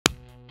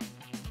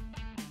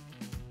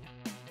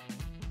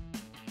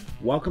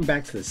Welcome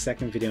back to the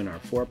second video in our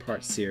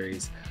 4-part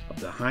series of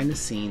behind the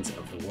scenes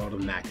of the world of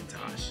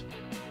McIntosh.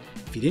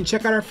 If you didn't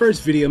check out our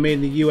first video made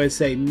in the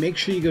USA, make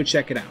sure you go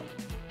check it out.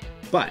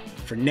 But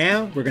for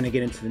now, we're going to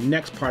get into the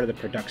next part of the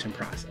production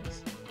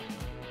process.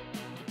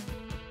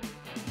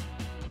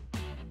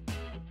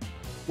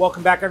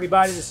 Welcome back,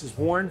 everybody. This is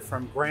Warren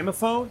from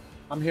Gramophone.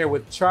 I'm here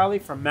with Charlie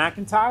from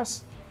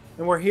McIntosh,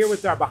 and we're here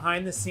with our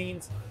behind the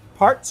scenes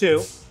part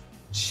 2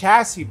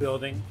 chassis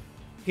building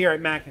here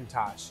at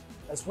McIntosh.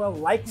 As well,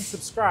 like and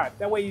subscribe.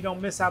 That way you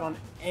don't miss out on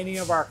any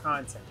of our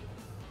content.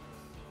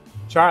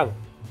 Charlie,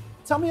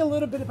 tell me a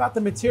little bit about the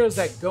materials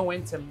that go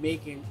into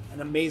making an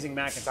amazing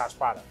McIntosh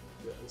product.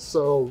 Yeah,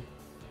 so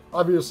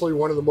obviously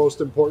one of the most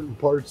important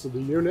parts of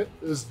the unit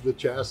is the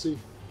chassis.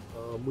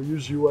 We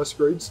use US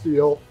grade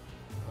steel.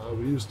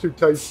 We use 2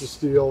 types of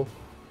steel.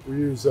 We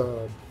use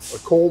a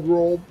cold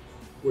rolled,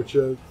 which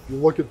if you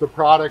look at the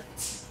product,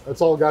 that's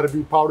all got to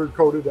be powder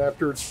coated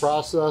after it's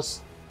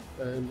processed.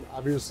 And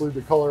obviously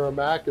the color of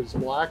Mac is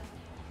black.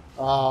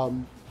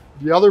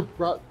 The other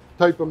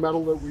type of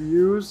metal that we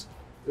use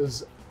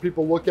is,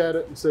 people look at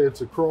it and say it's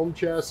a chrome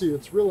chassis.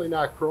 It's really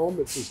not chrome.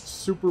 It's a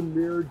super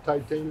mirrored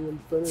titanium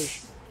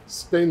finish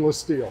stainless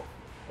steel.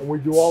 And we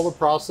do all the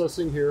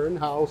processing here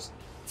in-house.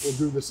 We'll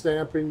do the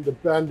stamping, the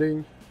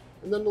bending.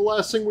 And then the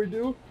last thing we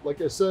do,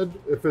 like I said,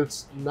 if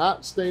it's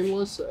not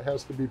stainless, it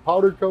has to be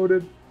powder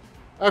coated.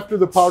 After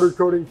the powder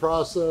coating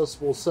process,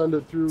 we'll send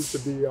it through to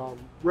be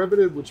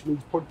riveted, which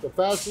means put the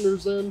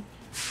fasteners in.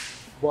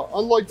 But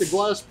unlike the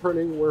glass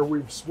printing, where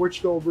we've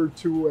switched over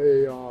to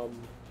a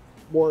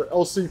more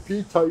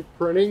LCP type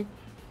printing,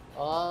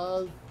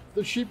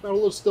 the sheet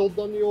metal is still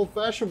done the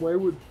old-fashioned way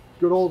with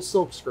good old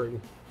silk screen.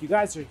 You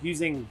guys are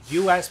using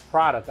US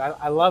product.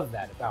 I love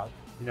that about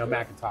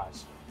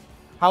McIntosh.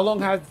 How long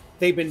have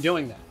they been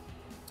doing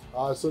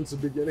that? Since the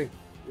beginning.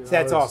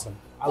 That's awesome.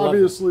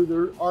 Obviously,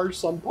 there are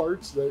some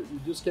parts that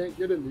you just can't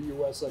get in the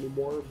US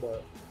anymore,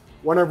 but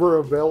whenever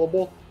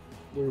available,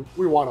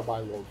 we want to buy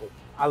local.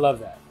 I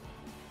love that.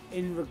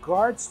 In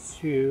regards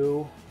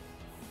to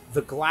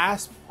the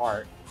glass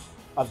part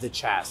of the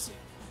chassis,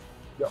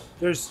 yep,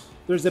 there's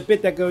a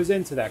bit that goes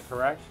into that,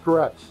 correct?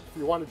 Correct.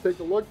 If you want to take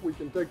a look, we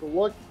can take a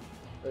look,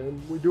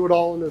 and we do it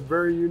all in a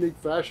very unique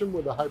fashion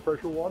with a high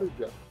pressure water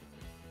jet.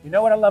 You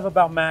know what I love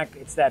about Mac?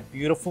 It's that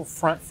beautiful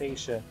front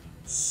fascia.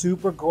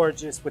 Super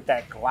gorgeous with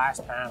that glass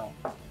panel.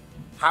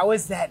 How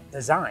is that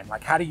designed?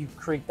 Like, how do you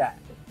create that?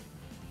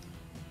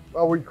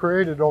 Well, we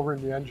created over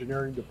in the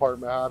engineering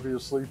department.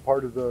 Obviously,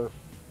 part of the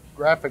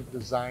graphic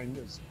design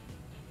is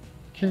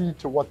key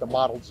to what the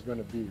model's going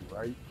to be,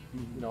 right?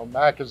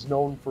 Mac is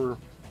known for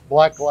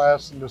black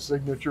glass and the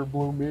signature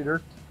blue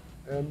meter,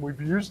 and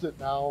we've used it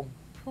now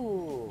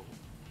all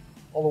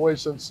the way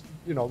since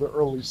the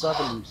early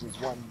 70s is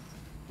when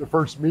the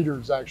first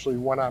meters actually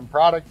went on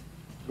product.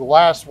 The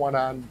last went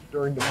on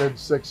during the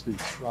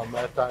mid-60s, around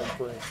that time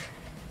frame.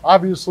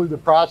 Obviously, the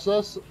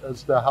process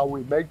as to how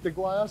we make the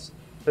glass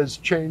has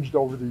changed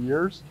over the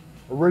years.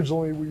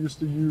 Originally, we used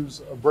to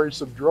use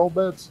abrasive drill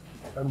bits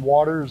and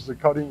water as the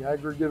cutting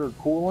aggregate or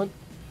coolant,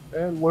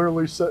 and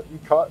literally sit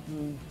and cut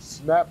and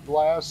snap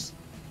glass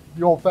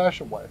the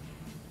old-fashioned way.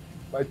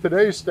 By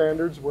today's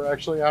standards, we're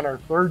actually on our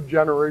 3rd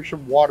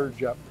generation water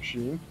jet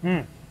machine,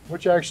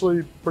 which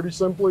actually pretty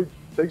simply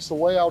takes the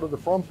layout of the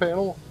front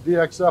panel,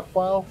 DXF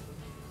file.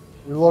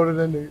 We load it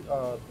in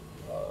the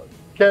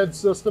CAD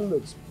system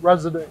that's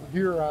resident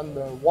here on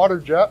the water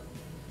jet,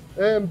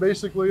 and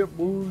basically it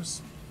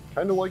moves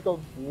kind of like a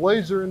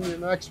laser in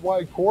an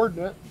XY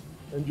coordinate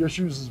and just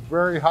uses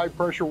very high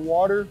pressure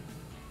water,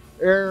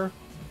 air,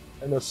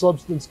 and a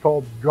substance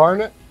called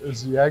garnet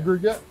is the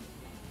aggregate.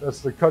 That's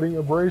the cutting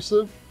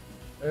abrasive.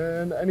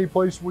 And any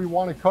place we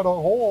want to cut a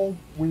hole,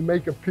 we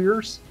make a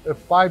pierce at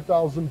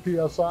 5,000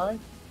 PSI.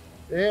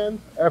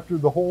 And after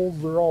the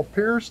holes are all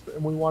pierced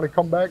and we want to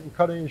come back and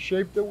cut any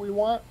shape that we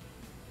want,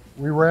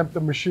 we ramp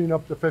the machine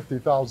up to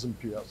 50,000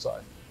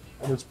 PSI.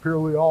 And it's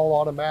purely all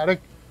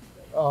automatic,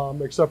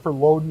 except for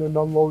loading and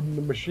unloading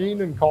the machine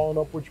and calling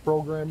up which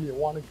program you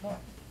want to cut.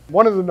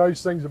 One of the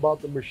nice things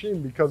about the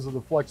machine, because of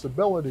the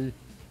flexibility,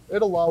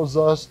 it allows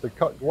us to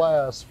cut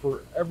glass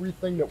for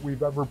everything that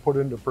we've ever put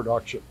into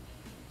production.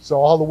 So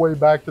all the way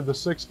back to the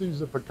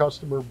 60s, if a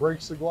customer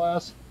breaks the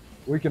glass,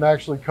 we can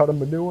actually cut them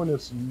a new one.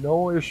 It's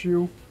no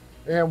issue.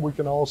 And we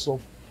can also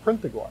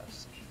print the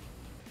glass.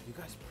 You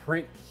guys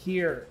print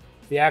here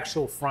the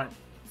actual front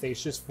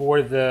fascias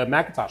for the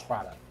McIntosh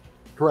product.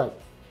 Correct.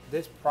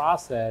 This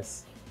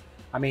process,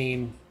 I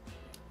mean,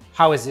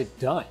 how is it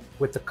done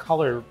with the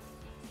color,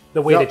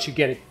 the way that you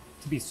get it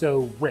to be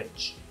so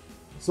rich?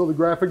 So the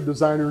graphic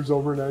designers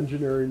over in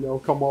engineering, they'll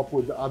come up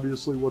with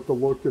obviously what the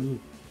look and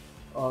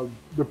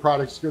the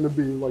product's going to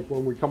be like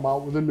when we come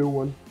out with a new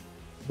one.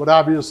 But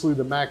obviously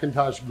the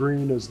McIntosh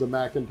green is the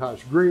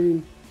McIntosh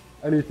green.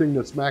 Anything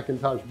that's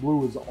McIntosh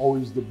blue is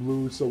always the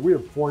blue. So we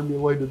have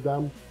formulated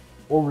them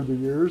over the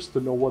years to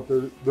know what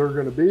they're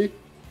going to be.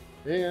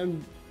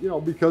 And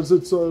because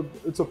it's a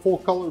full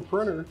color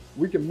printer,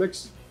 we can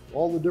mix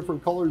all the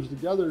different colors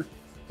together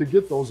to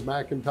get those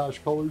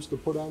McIntosh colors to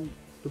put on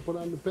to put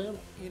on the panel.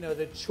 You know,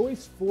 the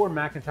choice for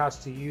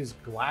McIntosh to use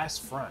glass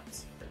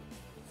fronts,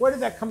 where did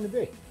that come to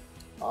be?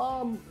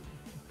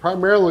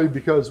 Primarily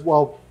because,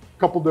 well, a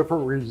couple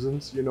different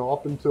reasons. You know,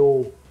 up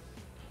until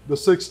the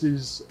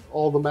 60s,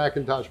 all the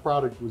McIntosh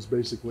product was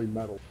basically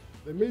metal.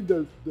 They made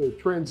the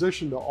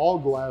transition to all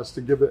glass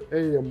to give it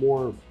a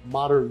more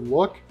modern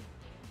look,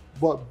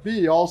 but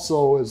B,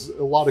 also, as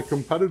a lot of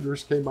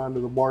competitors came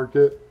onto the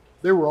market,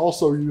 they were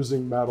also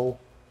using metal.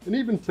 And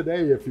even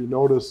today, if you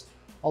notice,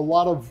 a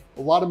lot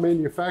of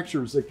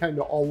manufacturers, they kind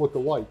of all look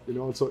alike. You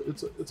know,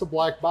 it's a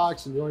black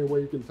box, and the only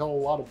way you can tell a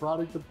lot of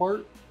product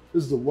apart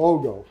is the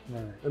logo.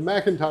 Right. And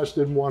McIntosh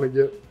didn't want to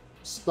get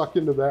stuck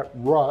into that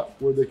rut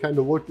where they kind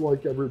of looked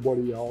like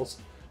everybody else.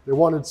 They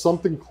wanted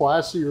something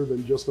classier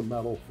than just a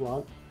metal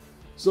front.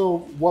 So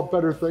what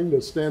better thing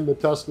to stand the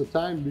test of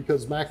time,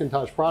 because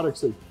McIntosh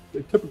products, they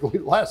typically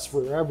last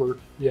forever.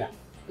 Yeah.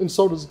 And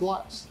so does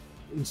glass.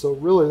 And so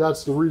really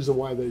that's the reason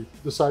why they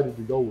decided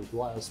to go with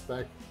glass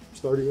back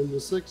starting in the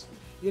 60s.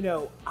 You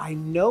know, I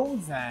know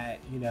that,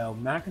 you know,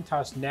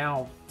 McIntosh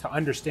now, to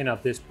understand how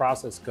this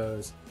process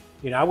goes,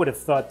 you know, I would have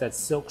thought that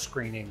silk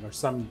screening or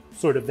some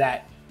sort of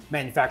that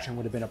manufacturing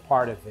would have been a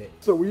part of it.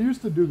 So we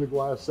used to do the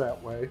glass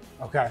that way.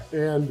 Okay.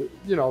 And,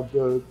 you know,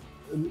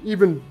 and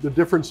even the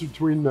difference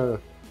between the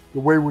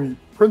way we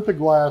print the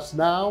glass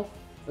now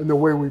and the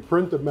way we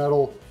print the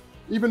metal,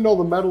 even though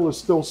the metal is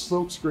still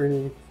silk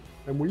screening,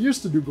 and we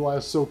used to do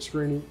glass silk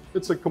screening,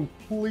 it's a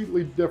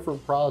completely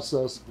different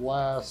process,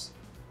 glass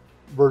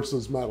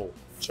versus metal.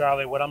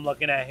 Charlie, what I'm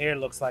looking at here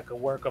looks like a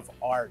work of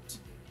art,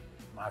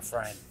 my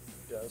friend.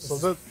 Yeah,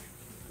 so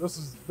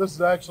this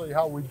is actually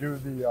how we do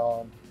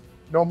the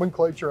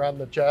nomenclature on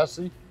the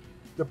chassis.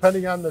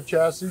 Depending on the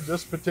chassis,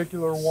 this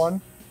particular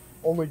one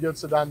only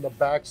gets it on the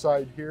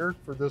backside here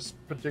for this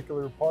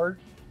particular part.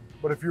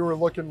 But if you were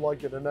looking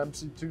like at an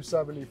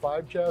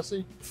MC275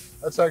 chassis,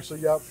 that's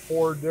actually got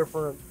 4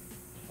 different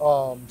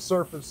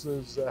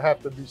surfaces that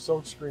have to be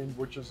silk screened,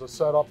 which is a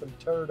setup and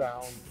tear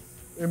down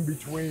in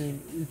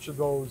between each of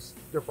those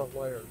different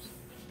layers.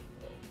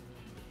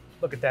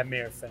 Look at that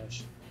mirror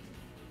finish.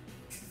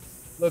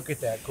 Look at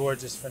that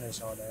gorgeous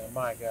finish on there.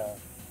 My God.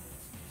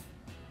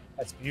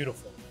 That's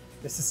beautiful.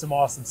 This is some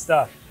awesome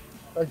stuff.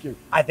 Thank you.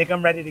 I think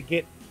I'm ready to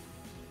get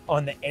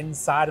on the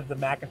inside of the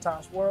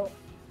McIntosh world.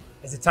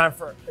 Is it time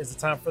for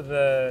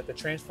the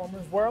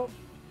Transformers world?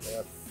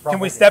 Yeah, can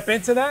we step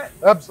into that?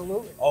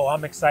 Absolutely. Oh,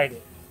 I'm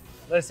excited.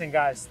 Listen,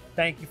 guys,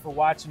 thank you for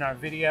watching our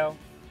video.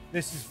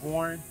 This is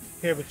Warren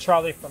here with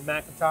Charlie from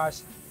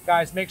McIntosh.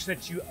 Guys, make sure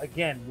that you,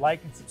 again,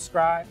 like and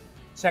subscribe.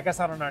 Check us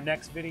out on our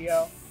next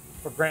video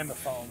for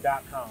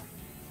Gramophone.com.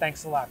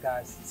 Thanks a lot,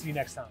 guys. See you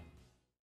next time.